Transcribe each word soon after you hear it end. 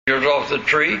years off the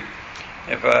tree.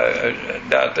 If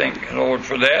I thank the Lord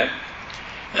for that.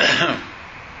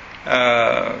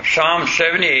 Psalm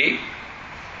 78.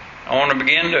 I want to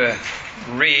begin to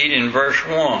read in verse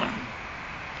 1.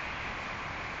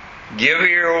 Give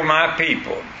ear, O my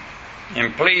people.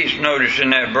 And please notice in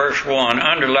that verse 1,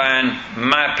 underline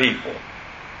my people.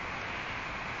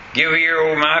 Give ear,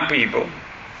 O my people,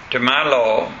 to my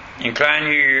law. Incline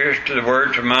your ears to the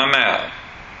words of my mouth.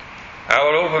 I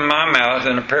will open my mouth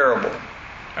in a parable.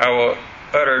 I will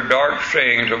utter dark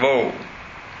sayings of old,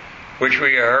 which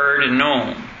we have heard and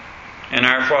known, and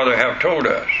our father have told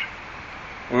us.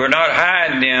 We will not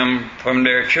hide them from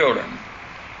their children,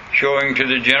 showing to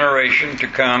the generation to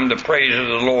come the praise of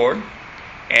the Lord,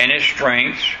 and His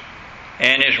strength,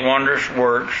 and His wondrous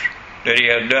works that He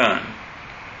has done.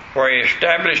 For He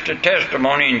established a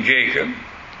testimony in Jacob,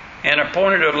 and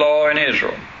appointed a law in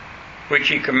Israel, which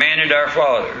He commanded our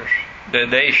fathers,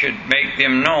 that they should make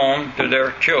them known to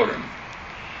their children,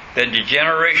 that the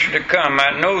generation to come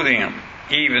might know them,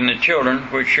 even the children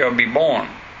which shall be born,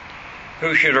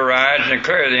 who should arise and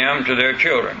declare them to their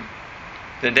children,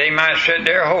 that they might set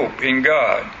their hope in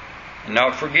God, and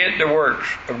not forget the works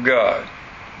of God,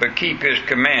 but keep His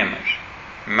commandments,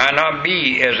 and might not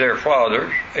be as their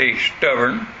fathers, a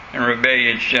stubborn and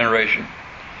rebellious generation,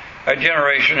 a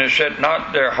generation that set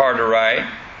not their heart aright,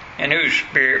 and whose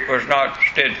spirit was not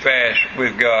steadfast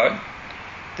with God.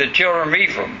 The children of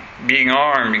Ephraim, being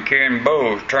armed and carrying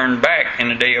bows, turned back in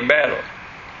the day of battle.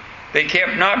 They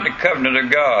kept not the covenant of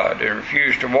God, and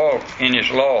refused to walk in His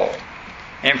law,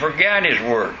 and forgot His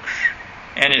works,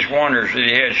 and His wonders that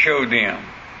He had showed them.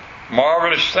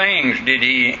 Marvelous things did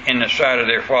He in the sight of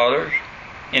their fathers,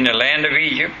 in the land of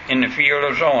Egypt, in the field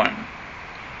of Zoan.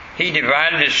 He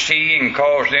divided the sea and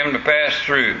caused them to pass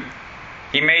through.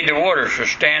 He made the waters to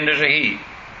stand as a heap.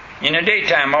 In the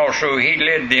daytime also He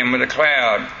led them with a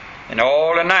cloud, and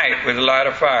all the night with a light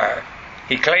of fire.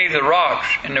 He clave the rocks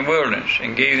in the wilderness,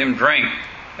 and gave them drink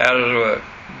out of a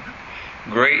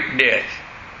great depth.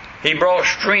 He brought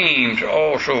streams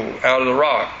also out of the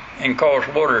rock, and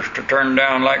caused waters to turn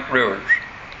down like rivers.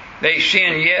 They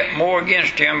sinned yet more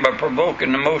against Him by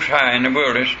provoking the Most High in the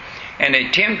wilderness, and they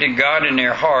tempted God in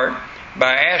their heart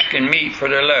by asking meat for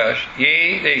their lust.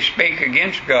 Yea, they spake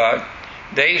against God.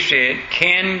 They said,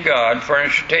 Can God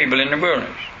furnish a table in the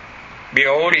wilderness?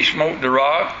 Behold, He smote the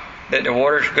rock, that the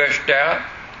waters gushed out,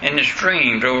 and the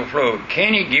streams overflowed.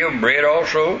 Can He give bread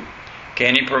also?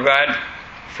 Can He provide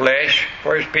flesh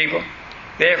for His people?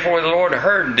 Therefore the Lord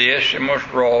heard this, and was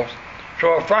wroth.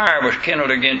 So a fire was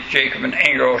kindled against Jacob, and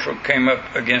anger also came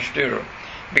up against Israel,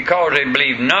 because they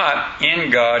believed not in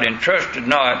God, and trusted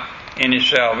not in His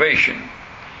salvation.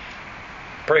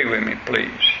 Pray with me, please.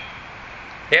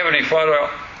 Heavenly Father,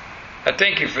 I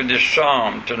thank You for this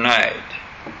psalm tonight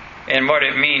and what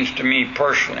it means to me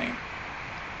personally.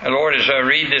 And Lord, as I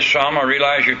read this psalm, I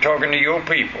realize You're talking to Your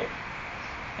people,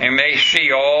 and they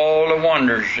see all the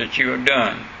wonders that You have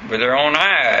done. With their own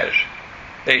eyes,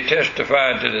 they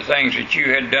testified to the things that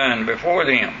You had done before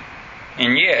them,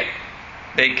 and yet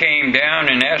they came down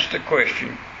and asked the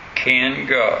question, Can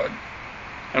God?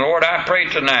 And Lord, I pray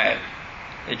tonight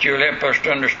that You'll help us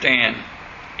to understand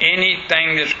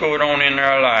anything that's going on in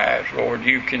our lives. Lord,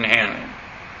 You can handle it,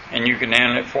 and You can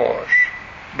handle it for us.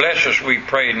 Bless us, we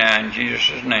pray now in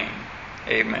Jesus' name.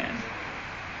 Amen.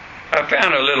 I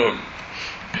found a little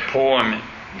poem that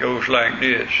goes like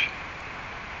this.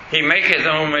 He maketh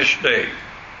no mistake.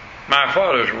 My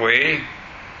Father's way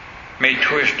may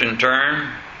twist and turn.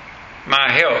 My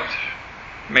health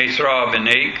may throb and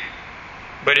ache.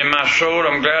 But in my soul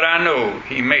I'm glad I know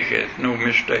He maketh no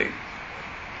mistake.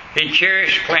 His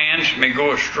cherished plans may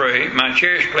go astray. My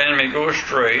cherished plan may go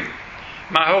astray.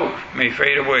 My hope may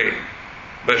fade away.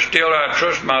 But still I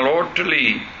trust my Lord to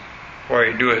lead, for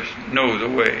He doeth know the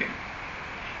way.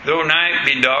 Though night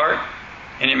be dark,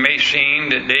 and it may seem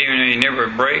that day may never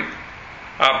break,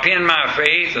 I'll pin my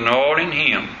faith and all in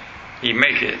Him. He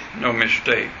maketh no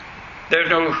mistake.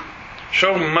 There's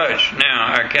so much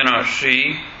now I cannot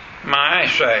see, my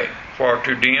eyesight far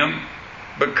too dim,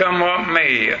 but come what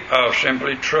may, I'll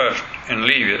simply trust and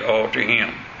leave it all to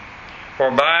Him.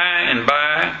 For by and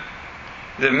by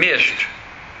the mist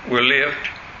will lift,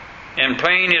 and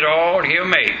plain it all He'll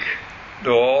make,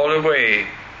 though all the way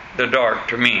the dark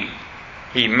to me,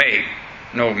 He make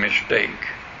no mistake.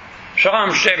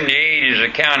 Psalm 78 is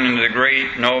accounting the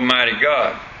great and almighty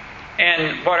God.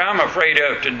 And what I'm afraid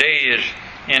of today is,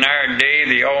 in our day,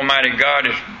 the almighty God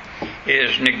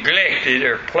is neglected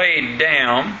or played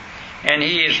down, and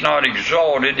He is not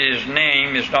exalted, His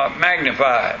name is not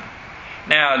magnified.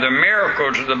 Now, the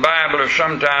miracles of the Bible are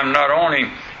sometimes not only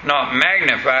not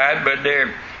magnified, but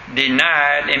they're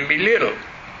denied, and belittled.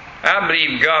 I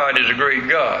believe God is a great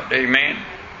God. Amen.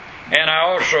 And I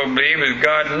also believe with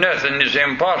God nothing is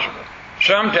impossible.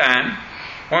 Sometimes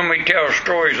when we tell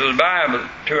stories of the Bible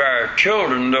to our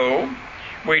children, though,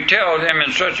 we tell them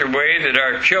in such a way that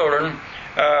our children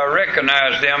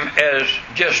recognize them as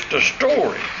just a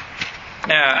story.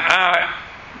 Now, I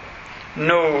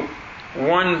know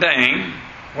one thing.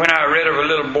 When I read of a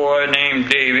little boy named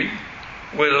David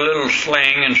with a little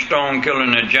sling and stone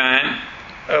killing a giant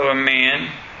of a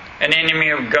man, an enemy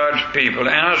of God's people, and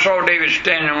I saw David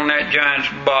standing on that giant's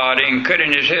body and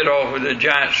cutting his head off with a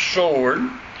giant's sword,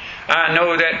 I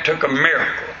know that took a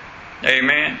miracle.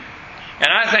 Amen. And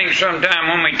I think sometimes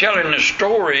when we're telling the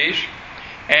stories,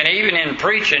 and even in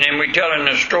preaching and we're telling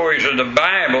the stories of the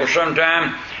Bible,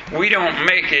 sometimes we don't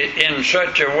make it in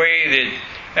such a way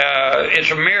that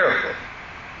it's a miracle.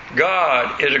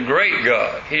 God is a great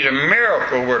God. He's a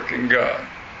miracle working God.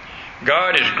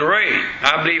 God is great.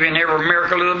 I believe in every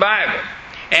miracle of the Bible.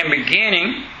 And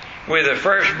beginning with the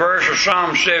first verse of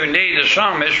Psalm 78, the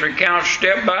psalmist recounts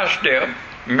step by step,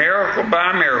 miracle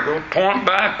by miracle, point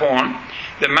by point,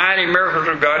 the mighty miracles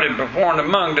of God that performed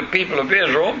among the people of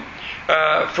Israel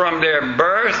from their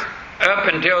birth up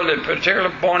until the particular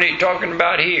point he's talking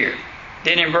about here.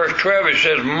 Then in verse 12 it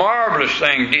says, marvelous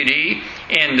things did he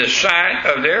in the sight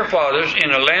of their fathers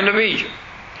in the land of Egypt.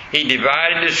 He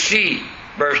divided the sea.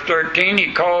 Verse 13,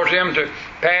 he caused them to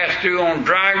pass through on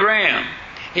dry ground.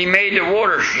 He made the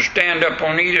waters to stand up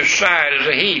on either side as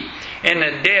a heap. In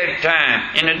the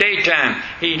daytime,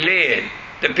 he led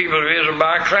the people of Israel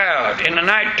by a cloud. In the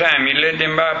nighttime, he led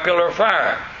them by a pillar of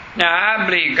fire. Now, I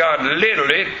believe God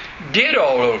literally did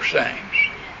all those things.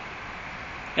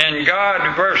 And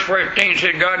God, verse 15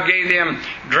 said, God gave them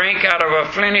drink out of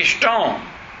a flinty stone.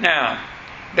 Now,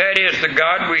 that is the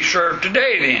God we serve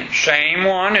today then. Same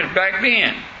one as back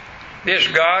then. This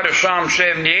God of Psalm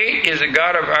 78 is the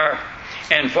God of our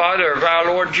and Father of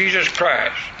our Lord Jesus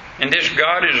Christ. And this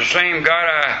God is the same God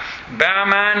I bow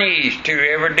my knees to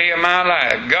every day of my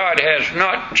life. God has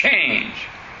not changed.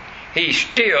 He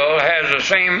still has the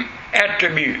same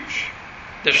attributes,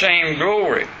 the same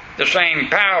glory, the same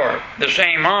power, the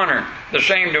same honor, the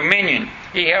same dominion.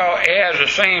 He has the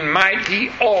same might he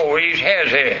always has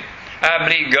had. I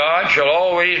believe God shall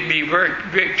always be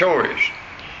victorious.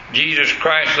 Jesus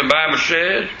Christ, the Bible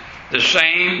says, the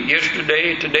same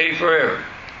yesterday, today, forever.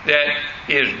 That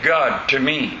is God to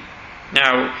me.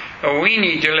 Now, we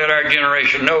need to let our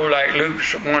generation know, like Luke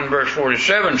 1 verse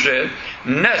 47 says,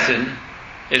 nothing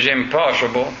is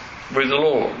impossible with the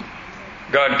Lord.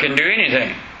 God can do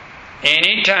anything,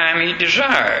 anytime He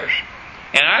desires.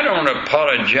 And I don't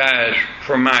apologize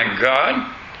for my God.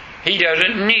 He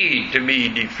doesn't need to be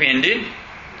defended.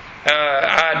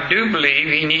 I do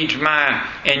believe He needs my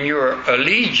and your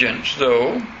allegiance,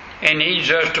 though, and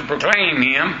needs us to proclaim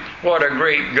Him what a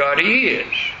great God He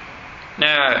is.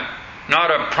 Now,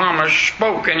 not a promise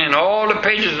spoken in all the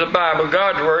pages of the Bible,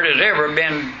 God's Word, has ever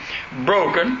been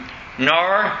broken,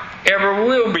 nor ever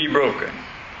will be broken.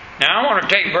 Now, I want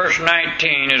to take verse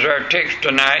 19 as our text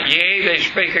tonight. Yea, they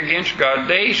spake against God.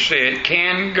 They said,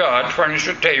 can God furnish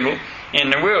a table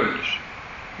in the wilderness?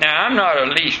 Now, I'm not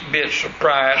the least bit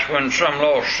surprised when some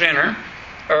lost sinner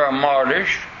or a martyr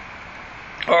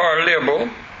or a liberal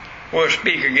will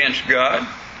speak against God.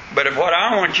 But what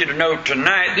I want you to know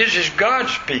tonight, this is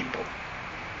God's people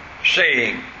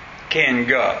saying, can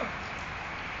God?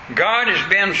 God has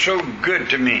been so good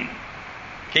to me.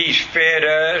 He's fed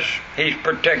us. He's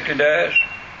protected us.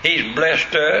 He's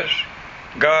blessed us.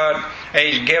 God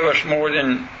has given us more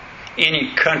than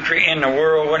any country in the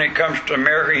world when it comes to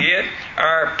America. Yet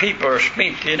our people are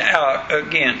speaking out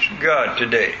against God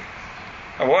today.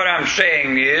 What I'm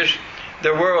saying is,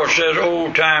 the world says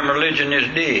old-time religion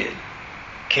is dead.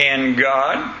 Can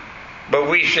God? But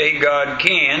we say God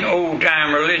can.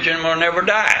 Old-time religion will never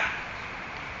die.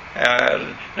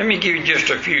 Let me give you just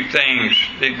a few things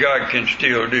that God can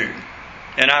still do.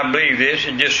 And I believe this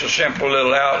is just a simple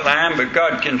little outline, but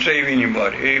God can save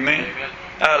anybody. Amen?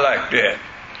 I like that.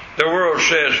 The world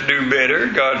says do better.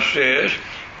 God says,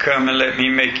 come and let me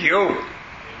make you over.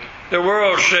 The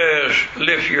world says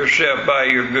lift yourself by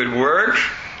your good works.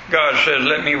 God says,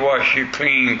 let me wash you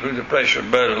clean through the precious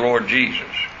blood of the Lord Jesus.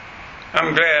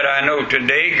 I'm glad I know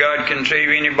today God can save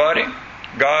anybody.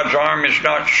 God's arm is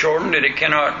not shortened that it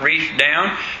cannot reach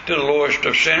down to the lowest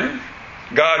of sinners.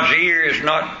 God's ear is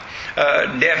not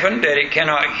deafened that it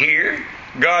cannot hear.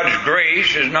 God's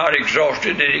grace is not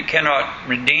exhausted that it cannot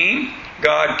redeem.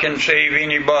 God can save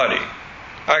anybody.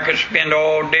 I could spend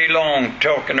all day long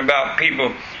talking about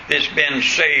people that's been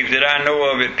saved that I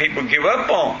know of that people give up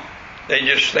on. They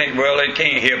just think, well, they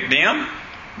can't help them.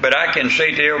 But I can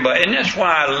say to everybody, and that's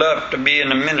why I love to be in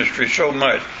the ministry so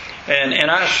much.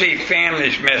 And I see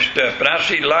families messed up, and I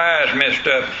see lives messed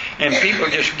up, and people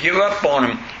just give up on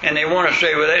them, and they want to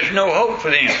say, well, there's no hope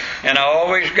for them. And I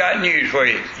always got news for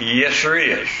you. Yes, there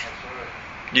is.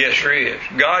 Yes, there is.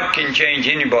 God can change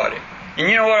anybody. And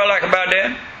you know what I like about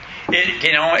that?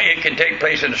 It can take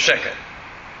place in a second.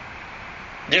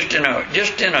 Just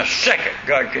in a second,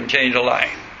 God can change a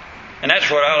life. And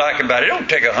that's what I like about it. It don't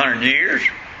take 100 years.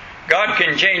 God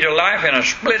can change a life in a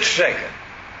split second.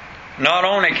 Not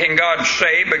only can God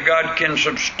save, but God can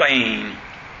sustain.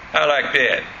 I like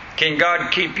that. Can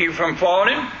God keep you from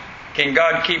falling? Can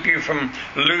God keep you from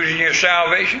losing your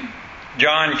salvation?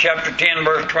 John chapter 10,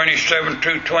 verse 27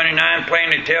 through 29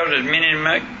 plainly tells us, many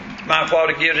my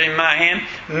Father gives in my hand,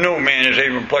 no man is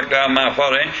able to pluck out of my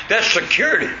Father's hand. That's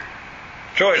security.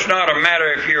 So it's not a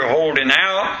matter if you're holding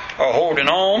out or holding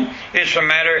on. It's a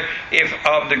matter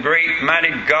of the great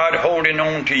mighty God holding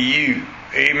on to you.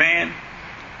 Amen.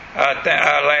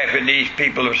 I laugh at these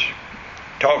people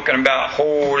talking about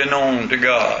holding on to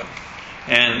God.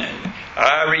 And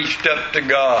I reached up to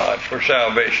God for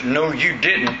salvation. No, you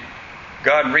didn't.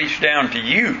 God reached down to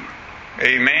you.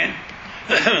 Amen.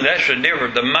 That's the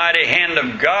difference. The mighty hand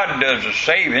of God does the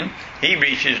saving. He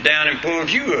reaches down and pulls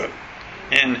you up.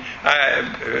 And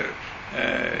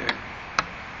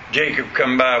Jacob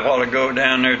come by a while ago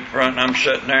down there at the front, and I'm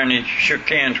sitting there, and he shook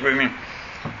hands with me.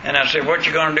 And I said, what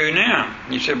you going to do now?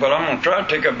 He said, well, I'm going to try to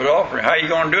take up an offering. How you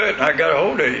going to do it? I got a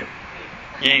hold of you.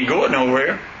 You ain't going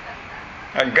nowhere.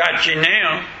 I got you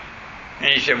now.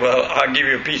 And he said, well, I'll give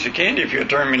you a piece of candy if you'll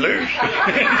turn me loose.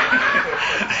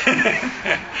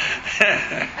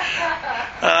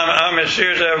 I'm as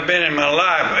serious as I've been in my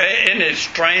life. Isn't it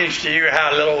strange to you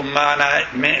how a little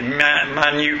minute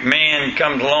man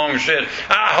comes along and says,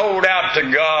 I hold out to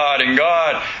God, and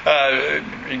I'm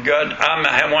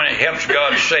the one that helps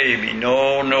God save me.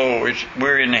 No,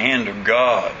 we're in the hand of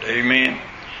God. Amen.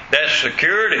 That's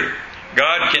security.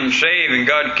 God can save and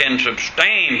God can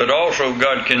sustain, but also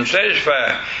God can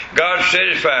satisfy. God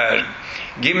satisfies.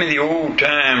 Give me the old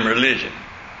time religion.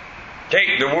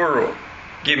 Take the world.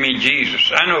 Give me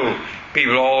Jesus. I know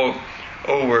people all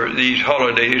over these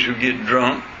holidays who get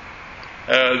drunk.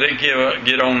 They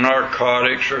get on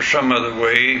narcotics or some other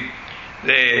way.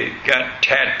 They got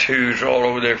tattoos all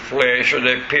over their flesh, or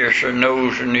they pierce their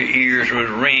nose and their ears with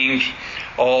rings,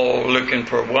 all looking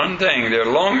for one thing.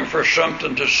 They're longing for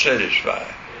something to satisfy.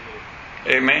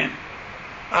 Amen.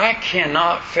 I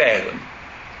cannot fathom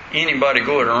anybody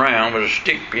going around with a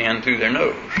stick pin through their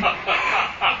nose.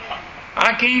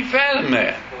 I can't fathom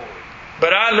that.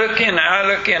 But I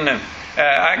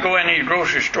go in these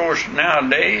grocery stores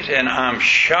nowadays, and I'm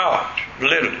shocked,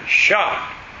 literally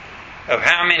shocked, of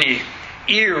how many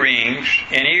earrings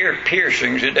and ear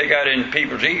piercings that they got in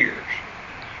people's ears,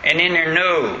 and in their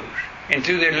nose, and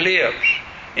through their lips,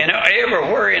 and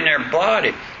everywhere in their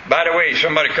body. By the way,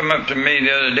 somebody come up to me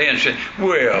the other day and said,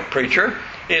 well, preacher,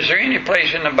 is there any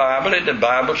place in the Bible that the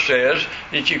Bible says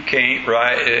that you can't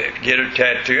get a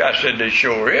tattoo? I said, there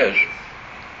sure is.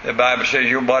 The Bible says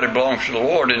your body belongs to the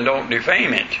Lord and don't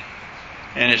defame it.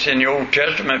 And it's in the Old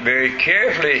Testament very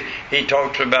carefully. He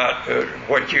talks about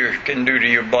what you can do to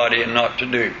your body and not to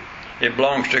do. It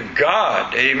belongs to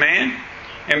God. Amen.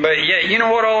 But yeah, you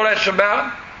know what all that's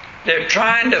about? They're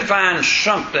trying to find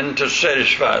something to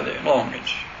satisfy their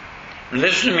longings.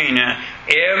 Listen to me now.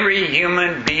 Every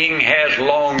human being has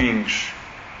longings.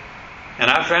 And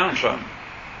I found some.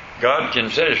 God can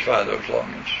satisfy those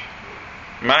longings.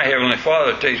 My Heavenly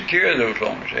Father takes care of those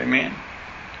longings. Amen.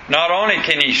 Not only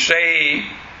can He save,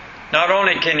 not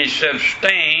only can He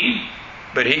sustain,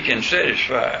 but He can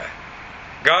satisfy.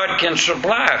 God can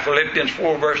supply. Philippians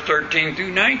 4 verse 13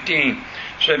 through 19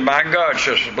 said, my God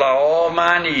shall supply all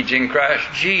my needs in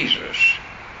Christ Jesus.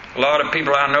 A lot of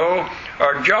people I know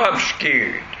are job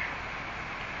scared,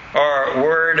 are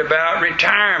worried about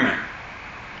retirement.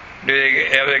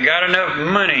 Have they got enough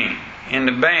money in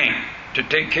the bank to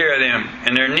take care of them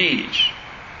and their needs?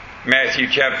 Matthew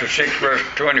chapter 6 verse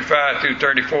 25 through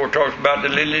 34 talks about the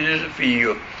lilies of the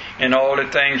field and all the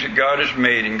things that God has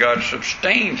made, and God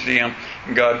sustains them,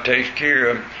 and God takes care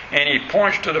of them. And He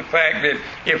points to the fact that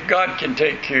if God can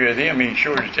take care of them, He's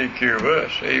sure to take care of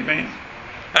us. Amen.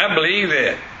 I believe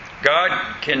that. God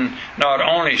can not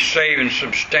only save and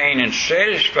sustain and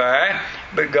satisfy,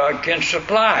 but God can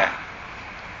supply.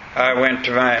 I went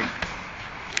to my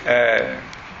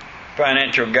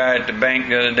financial guy at the bank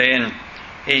the other day, and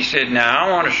he said, now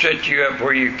I want to set you up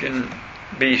where you can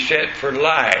be set for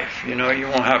life. You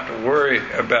won't have to worry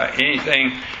about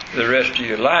anything the rest of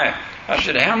your life. I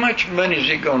said, how much money is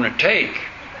it going to take?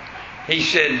 He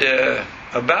said,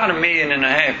 about $1.5 million.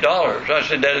 I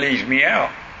said, that leaves me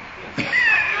out.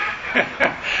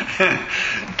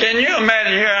 Can you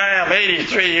imagine? Here I am,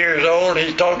 83 years old.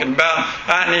 He's talking about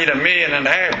I need $1.5 million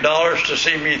to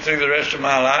see me through the rest of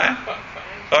my life.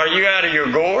 Are you out of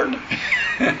your gourd?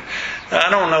 I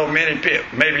don't know many people.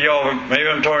 Maybe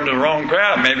I'm talking to the wrong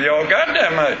crowd. Maybe y'all got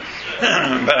that much.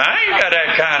 But I ain't got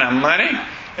that kind of money.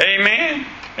 Amen.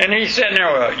 And he's sitting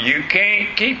there, well, you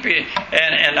can't keep it.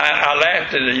 And I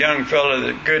laughed at a young fellow,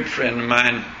 a good friend of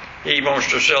mine. He wants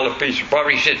to sell a piece of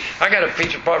property. He said, I got a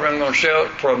piece of property I'm going to sell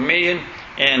it for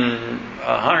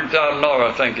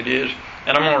 $1.100,000, I think it is,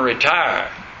 and I'm going to retire.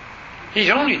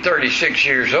 He's only 36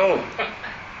 years old.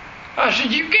 I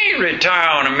said, you can't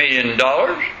retire on $1 million.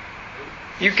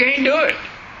 You can't do it.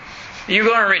 You're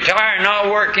going to retire and not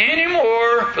work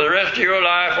anymore for the rest of your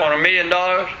life on $1 million.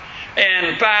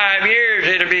 In 5 years,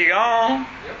 it'll be gone.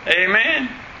 Amen.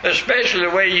 Especially the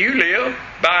way you live.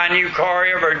 Buy a new car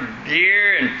every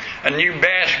year and a new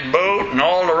bass boat and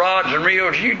all the rods and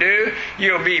reels you do.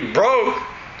 You'll be broke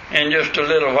in just a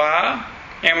little while.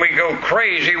 And we go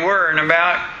crazy worrying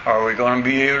about, are we going to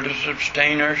be able to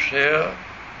sustain ourselves?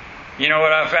 You know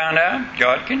what I found out?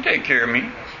 God can take care of me.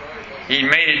 He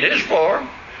made it this far.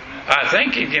 I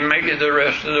think He can make it the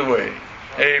rest of the way.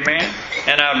 Amen.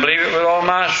 And I believe it with all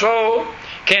my soul.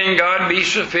 Can God be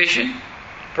sufficient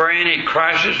for any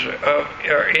crisis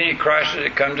or any crisis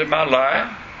that comes in my life?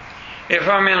 If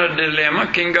I'm in a dilemma,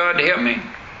 can God help me?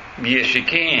 Yes, He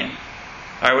can.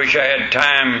 I wish I had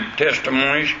time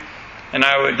testimonies, and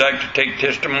I would like to take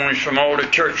testimonies from all the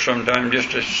church sometime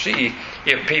just to see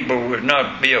if people would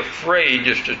not be afraid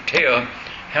just to tell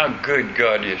how good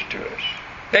God is to us.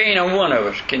 There ain't a one of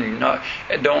us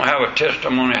don't have a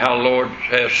testimony how Lord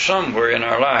has somewhere in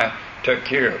our life took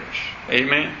care of us.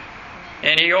 Amen.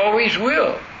 And He always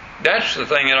will. That's the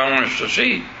thing that I want us to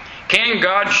see. Can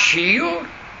God shield?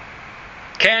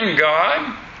 Can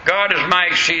God? God is my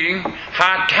exceeding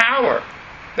high tower.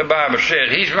 The Bible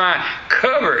says He's my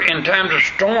cover in times of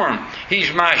storm.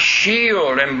 He's my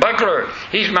shield and buckler.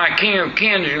 He's my King of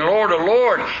kings and Lord of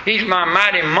lords. He's my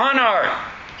mighty monarch.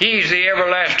 He's the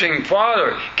everlasting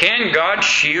Father. Can God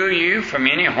shield you from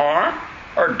any harm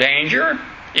or danger,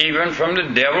 even from the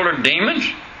devil or demons?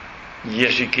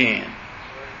 Yes, He can.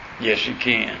 Yes, He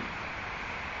can.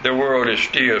 The world is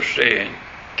still saying,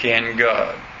 can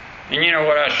God? And you know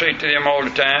what I say to them all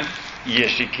the time?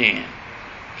 Yes, He can.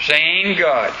 Saying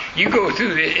God. You go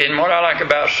through this, and what I like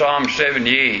about Psalm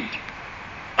 78,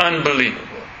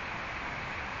 unbelievable.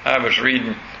 I was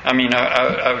reading,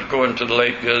 I was going to the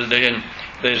lake the other day, and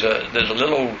there's a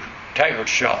little tackle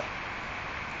shop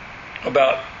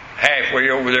about halfway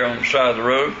over there on the side of the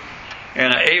road,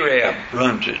 and an Arab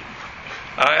runs it.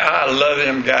 I love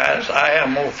them guys. I have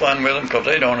more fun with them because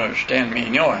they don't understand me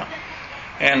anyhow.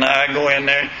 And I go in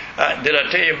there. Did I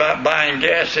tell you about buying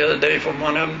gas the other day from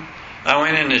one of them? I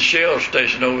went in the Shell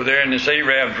station over there, and this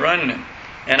Arab's running it.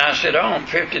 And I said, I want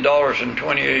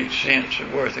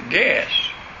 $50.28 worth of gas.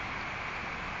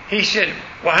 He said,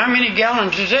 well, how many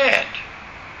gallons is that?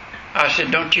 I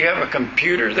said, don't you have a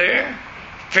computer there?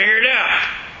 Figure it out.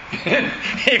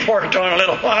 He worked on it a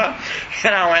little while,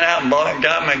 and I went out and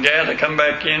got my gas. I come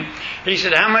back in. He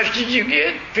said, how much did you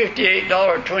get?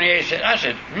 $58.28. I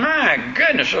said, my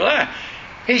goodness alive.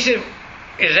 He said,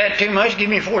 is that too much? Give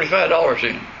me $45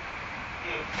 in.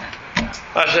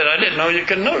 I said, I didn't know you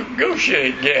could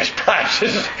negotiate gas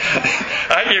prices.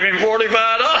 I give him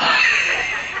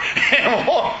 $45 and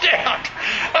walked out.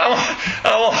 I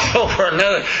walked over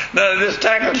another this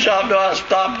tackle shop that I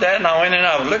stopped at, and I went in.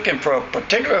 I was looking for a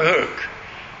particular hook.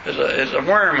 It's a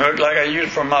worm hook like I use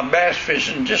for my bass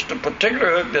fishing, just a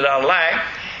particular hook that I like.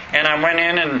 And I went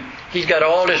in, and he's got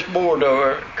all this board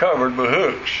over covered with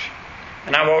hooks.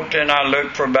 And I walked in, I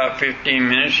looked for about 15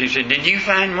 minutes. He said, did you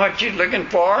find what you're looking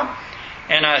for?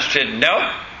 And I said, nope,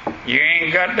 you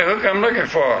ain't got the hook I'm looking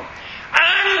for.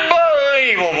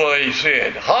 Unbelievable, he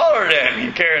said. Hollered at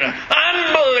me, carrying on.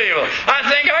 Unbelievable. I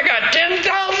think I got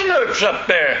 10,000 hooks up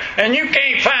there, and you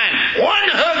can't find one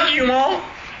hook you want?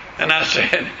 And I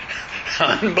said,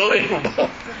 unbelievable.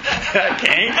 I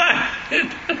can't find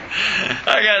it.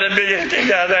 I got the biggest kick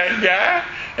out of that guy.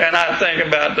 And I think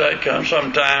about that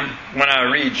sometime when I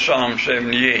read Psalm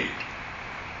 78.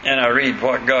 And I read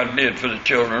what God did for the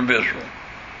children of Israel.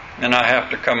 And I have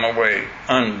to come away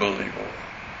unbelievable.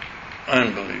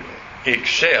 Unbelievable.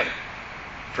 Except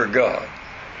for God.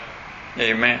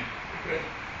 Amen.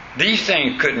 These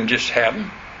things couldn't just happen.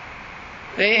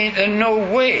 There's no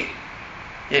way.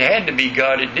 It had to be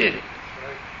God that did it.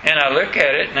 And I look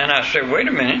at it and then I say, wait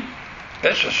a minute.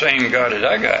 That's the same God that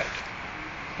I got.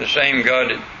 The same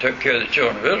God that took care of the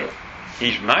children of Israel.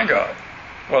 He's my God.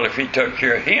 Well, if he took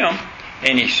care of him,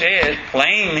 and he says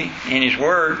plainly in his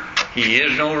word, he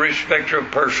is no respecter of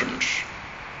persons.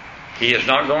 He is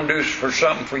not going to do for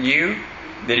something for you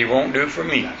that he won't do for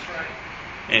me. That's right.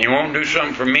 And he won't do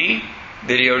something for me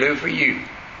that he'll do for you.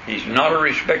 He's not a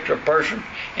respecter of persons.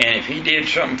 And if he did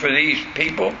something for these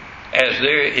people, as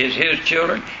there is his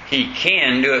children, he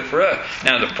can do it for us.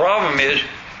 Now the problem is,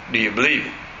 do you believe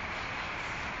it?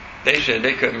 They said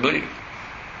they couldn't believe it.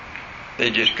 They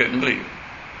just couldn't believe it.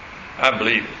 I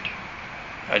believe it.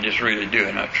 I just really do,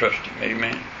 and I trust him.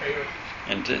 Amen. Amen.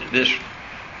 And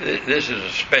this is a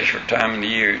special time of the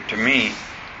year to me,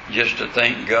 just to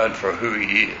thank God for who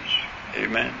he is.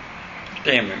 Amen.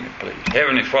 Stand with me, please.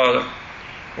 Heavenly Father,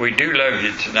 we do love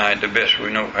you tonight the best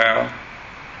we know how.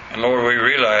 And Lord, we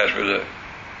realize with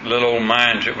the little old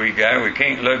minds that we got, we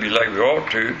can't love you like we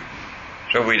ought to.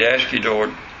 So we'd ask you,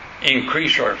 Lord,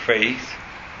 increase our faith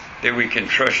that we can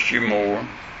trust you more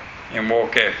and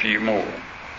walk after you more.